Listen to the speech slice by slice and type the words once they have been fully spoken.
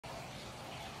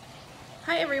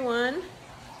Hi everyone.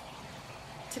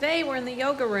 Today we're in the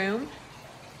yoga room.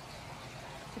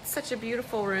 It's such a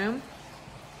beautiful room.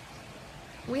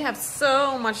 We have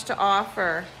so much to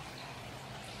offer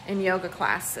in yoga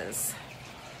classes.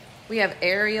 We have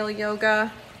aerial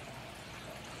yoga.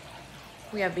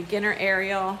 We have beginner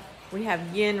aerial. We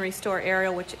have Yin Restore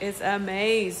Aerial, which is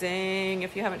amazing.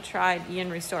 If you haven't tried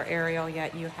Yin Restore Aerial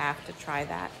yet, you have to try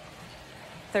that.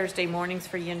 Thursday mornings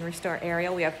for Yin Restore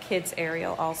Aerial. We have kids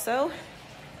aerial also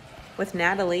with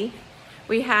Natalie.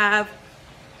 We have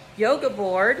yoga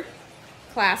board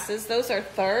classes. Those are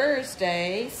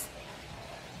Thursdays.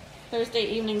 Thursday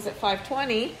evenings at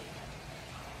 5:20.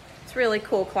 It's a really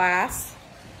cool class.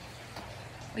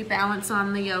 We balance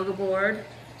on the yoga board,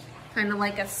 kind of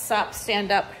like a SUP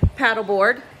stand-up paddle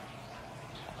board.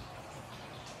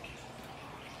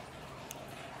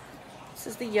 This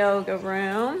is the yoga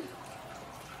room.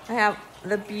 I have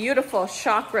the beautiful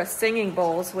chakra singing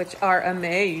bowls, which are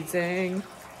amazing.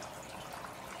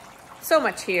 So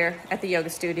much here at the yoga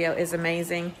studio is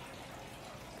amazing.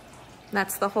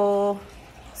 That's the whole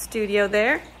studio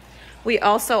there. We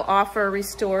also offer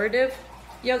restorative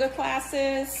yoga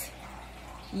classes,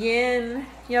 yin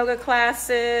yoga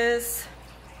classes,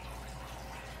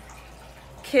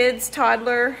 kids,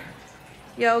 toddler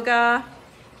yoga.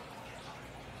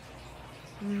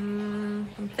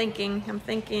 I'm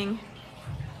thinking.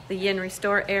 The Yin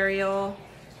Restore Aerial.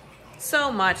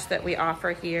 So much that we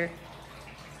offer here.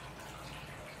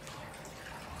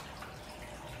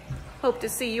 Hope to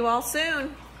see you all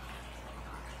soon.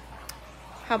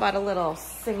 How about a little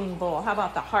singing bowl? How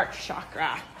about the heart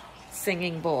chakra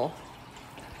singing bowl?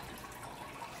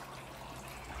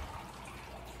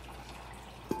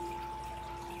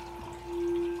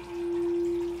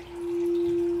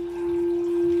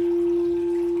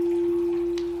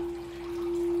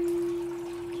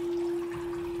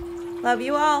 Love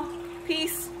you all.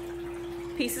 Peace.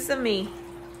 Pieces of me.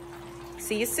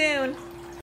 See you soon.